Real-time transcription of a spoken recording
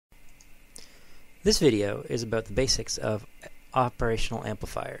This video is about the basics of operational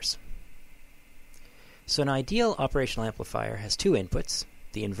amplifiers. So an ideal operational amplifier has two inputs,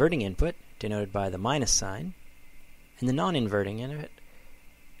 the inverting input, denoted by the minus sign, and the non-inverting input,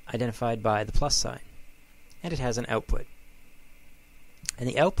 identified by the plus sign. And it has an output. And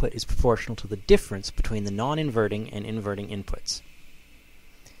the output is proportional to the difference between the non-inverting and inverting inputs.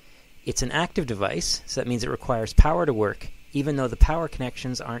 It's an active device, so that means it requires power to work, even though the power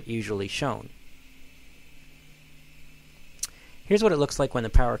connections aren't usually shown. Here's what it looks like when the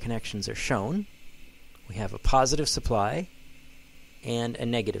power connections are shown. We have a positive supply and a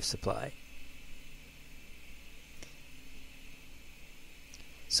negative supply.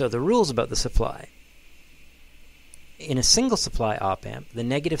 So the rules about the supply. In a single supply op-amp, the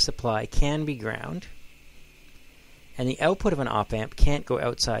negative supply can be ground, and the output of an op-amp can't go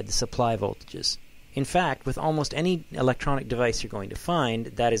outside the supply voltages. In fact, with almost any electronic device you're going to find,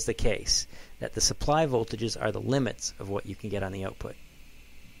 that is the case, that the supply voltages are the limits of what you can get on the output.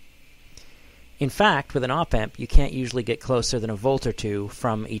 In fact, with an op-amp, you can't usually get closer than a volt or two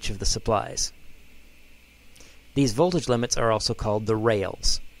from each of the supplies. These voltage limits are also called the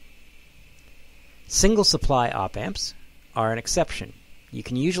rails. Single supply op-amps are an exception. You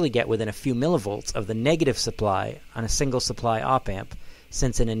can usually get within a few millivolts of the negative supply on a single supply op-amp,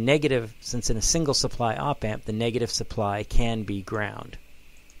 since in a single supply op-amp, the negative supply can be ground.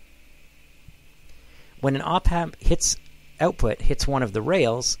 When an op-amp output hits one of the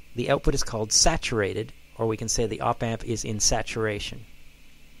rails, the output is called saturated, or we can say the op-amp is in saturation.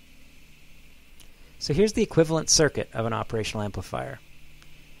 So here's the equivalent circuit of an operational amplifier.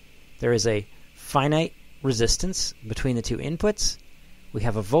 There is a finite resistance between the two inputs. We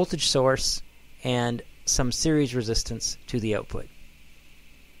have a voltage source and some series resistance to the output.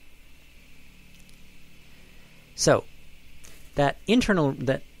 So that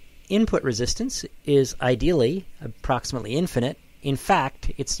input resistance is ideally approximately infinite. In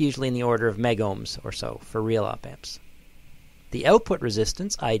fact, it's usually in the order of megohms or so for real op-amps. The output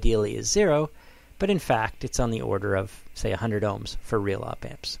resistance ideally is 0, but in fact it's on the order of, say, 100 ohms for real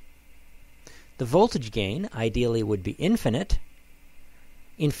op-amps. The voltage gain ideally would be infinite.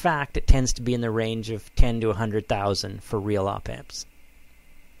 In fact, it tends to be in the range of 10 to 100,000 for real op-amps.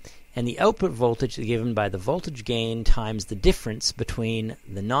 And the output voltage is given by the voltage gain times the difference between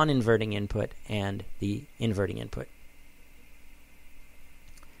the non-inverting input and the inverting input.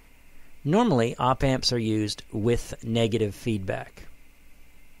 Normally, op-amps are used with negative feedback.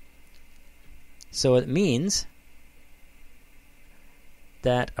 So it means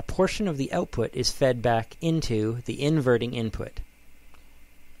that a portion of the output is fed back into the inverting input.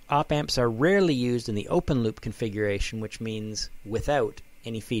 Op-amps are rarely used in the open loop configuration, which means without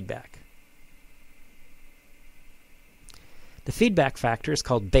any feedback. The feedback factor is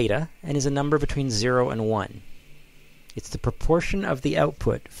called beta and is a number between 0 and 1. It's the proportion of the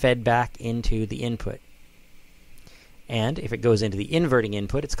output fed back into the input. And if it goes into the inverting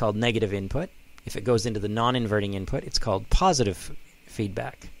input, it's called negative input. If it goes into the non-inverting input, it's called positive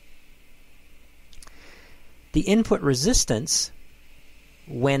feedback. The input resistance,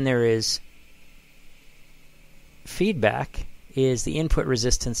 when there is feedback, is the input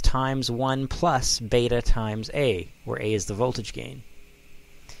resistance times 1 plus beta times A, where A is the voltage gain.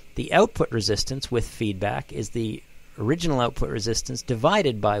 The output resistance with feedback is the original output resistance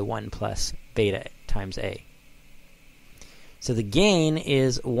divided by 1 plus beta times A. So the gain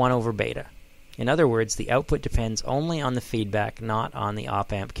is 1 over beta. In other words, the output depends only on the feedback, not on the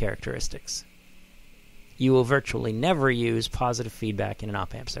op-amp characteristics. You will virtually never use positive feedback in an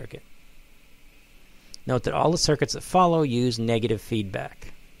op-amp circuit. Note that all the circuits that follow use negative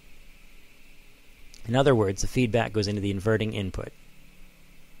feedback. In other words, the feedback goes into the inverting input.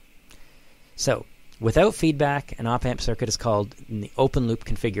 So, without feedback, an op-amp circuit is called in the open loop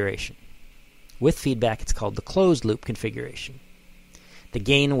configuration. With feedback, it's called the closed loop configuration. The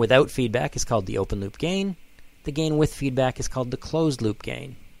gain without feedback is called the open loop gain. The gain with feedback is called the closed loop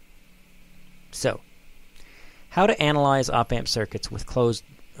gain. So, how to analyze op-amp circuits with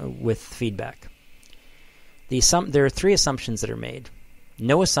feedback? There are three assumptions that are made.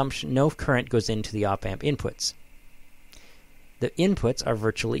 No current goes into the op-amp inputs. The inputs are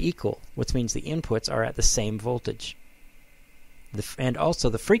virtually equal, which means the inputs are at the same voltage. And also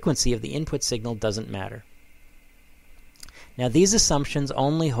the frequency of the input signal doesn't matter. Now these assumptions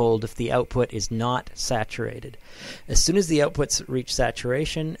only hold if the output is not saturated. As soon as the outputs reach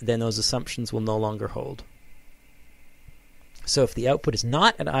saturation, then those assumptions will no longer hold. So if the output is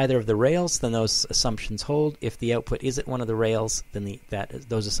not at either of the rails, then those assumptions hold. If the output is at one of the rails, then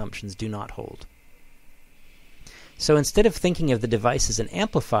those assumptions do not hold. So instead of thinking of the device as an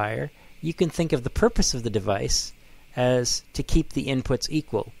amplifier, you can think of the purpose of the device as to keep the inputs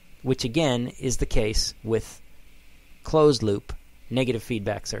equal, which again is the case with closed-loop negative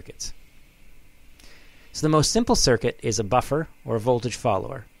feedback circuits. So the most simple circuit is a buffer or a voltage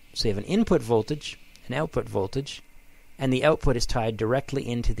follower. So you have an input voltage, an output voltage, and the output is tied directly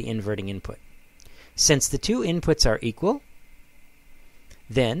into the inverting input. Since the two inputs are equal,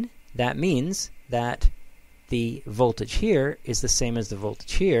 then that means that the voltage here is the same as the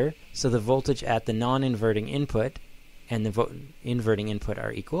voltage here, so the voltage at the non-inverting input and the inverting input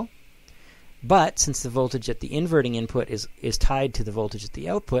are equal. But since the voltage at the inverting input is tied to the voltage at the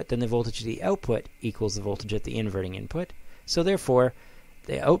output, then the voltage at the output equals the voltage at the inverting input. So therefore,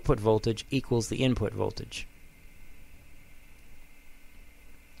 the output voltage equals the input voltage.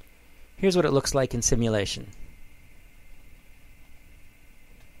 Here's what it looks like in simulation.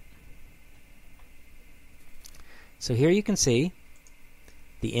 So here you can see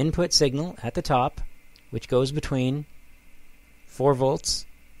the input signal at the top, which goes between 4 volts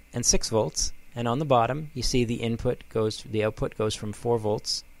and 6 volts, and on the bottom you see the output goes from 4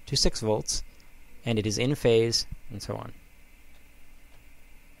 volts to 6 volts, and it is in phase, and so on.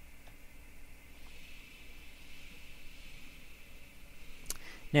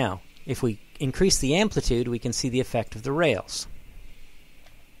 Now, if we increase the amplitude, we can see the effect of the rails.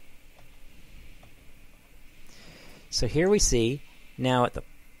 So here we see, now at the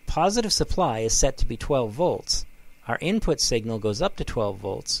positive supply is set to be 12 volts. Our input signal goes up to 12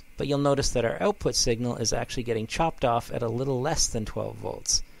 volts, but you'll notice that our output signal is actually getting chopped off at a little less than 12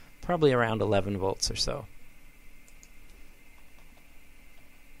 volts, probably around 11 volts or so.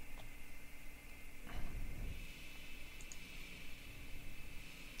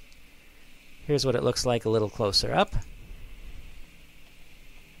 Here's what it looks like a little closer up.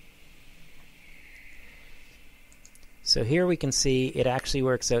 So here we can see it actually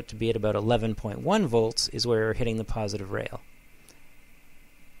works out to be at about 11.1 volts is where we're hitting the positive rail.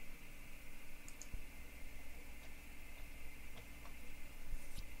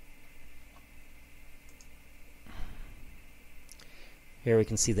 Here we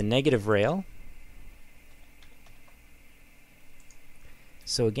can see the negative rail.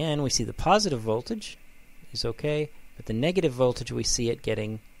 So again, we see the positive voltage is okay, but the negative voltage we see it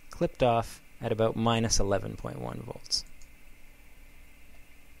getting clipped off at about minus 11.1 volts.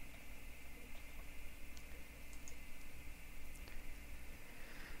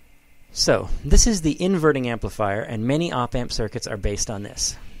 So this is the inverting amplifier, and many op-amp circuits are based on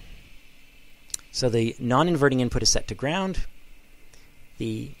this. So the non-inverting input is set to ground.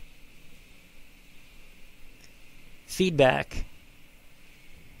 The feedback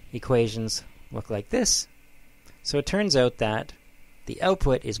equations look like this. So it turns out that the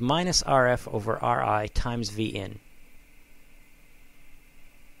output is minus RF over RI times V in.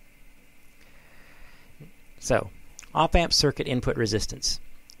 So, op-amp circuit input resistance.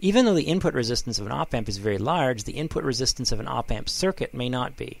 Even though the input resistance of an op-amp is very large, the input resistance of an op-amp circuit may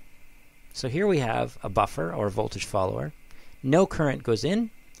not be. So here we have a buffer or voltage follower. No current goes in.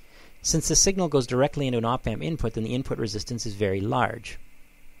 Since the signal goes directly into an op-amp input, then the input resistance is very large.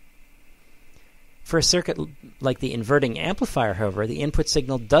 For a circuit like the inverting amplifier, however, the input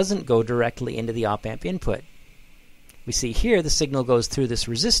signal doesn't go directly into the op-amp input. We see here the signal goes through this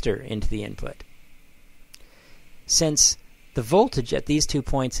resistor into the input. Since the voltage at these 2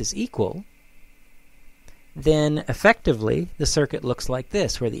 points is equal, then effectively the circuit looks like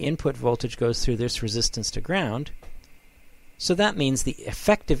this, where the input voltage goes through this resistance to ground. So that means the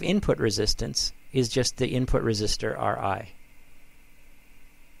effective input resistance is just the input resistor Ri.